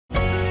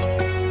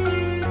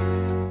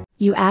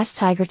You ask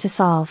Tiger to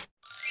solve.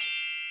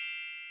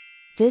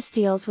 This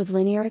deals with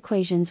linear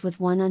equations with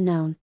one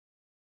unknown.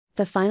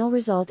 The final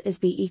result is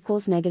b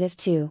equals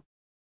 -2.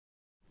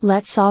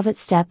 Let's solve it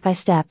step by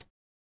step.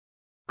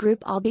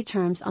 Group all b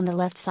terms on the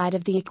left side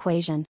of the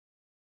equation.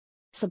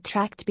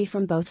 Subtract b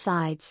from both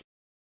sides.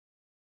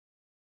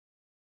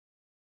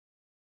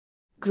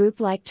 Group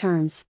like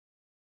terms.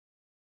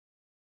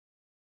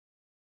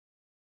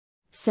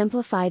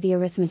 Simplify the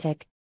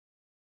arithmetic.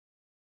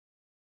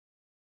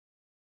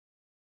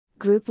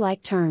 Group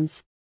like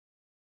terms.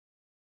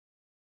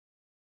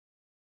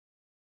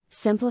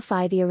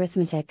 Simplify the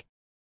arithmetic.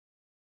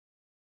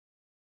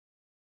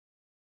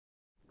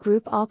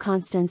 Group all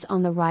constants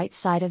on the right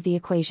side of the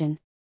equation.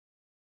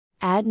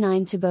 Add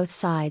 9 to both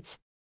sides.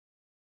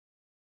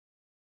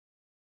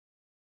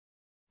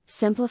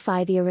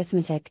 Simplify the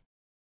arithmetic.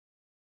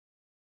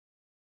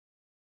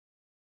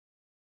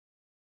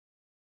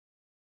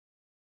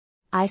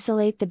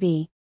 Isolate the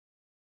b.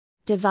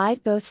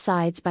 Divide both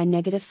sides by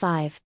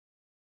 -5.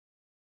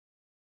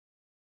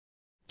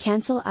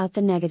 Cancel out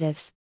the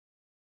negatives.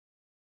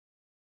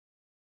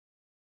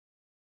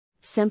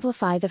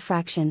 Simplify the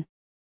fraction.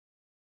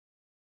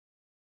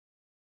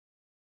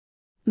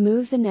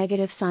 Move the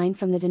negative sign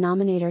from the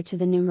denominator to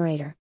the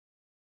numerator.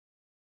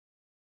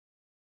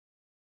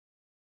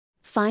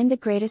 Find the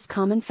greatest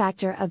common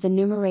factor of the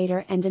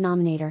numerator and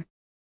denominator.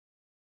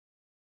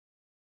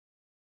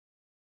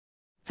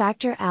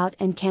 Factor out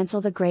and cancel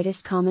the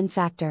greatest common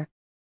factor.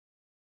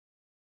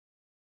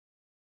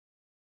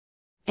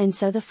 And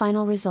so the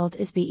final result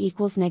is b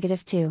equals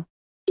 -2.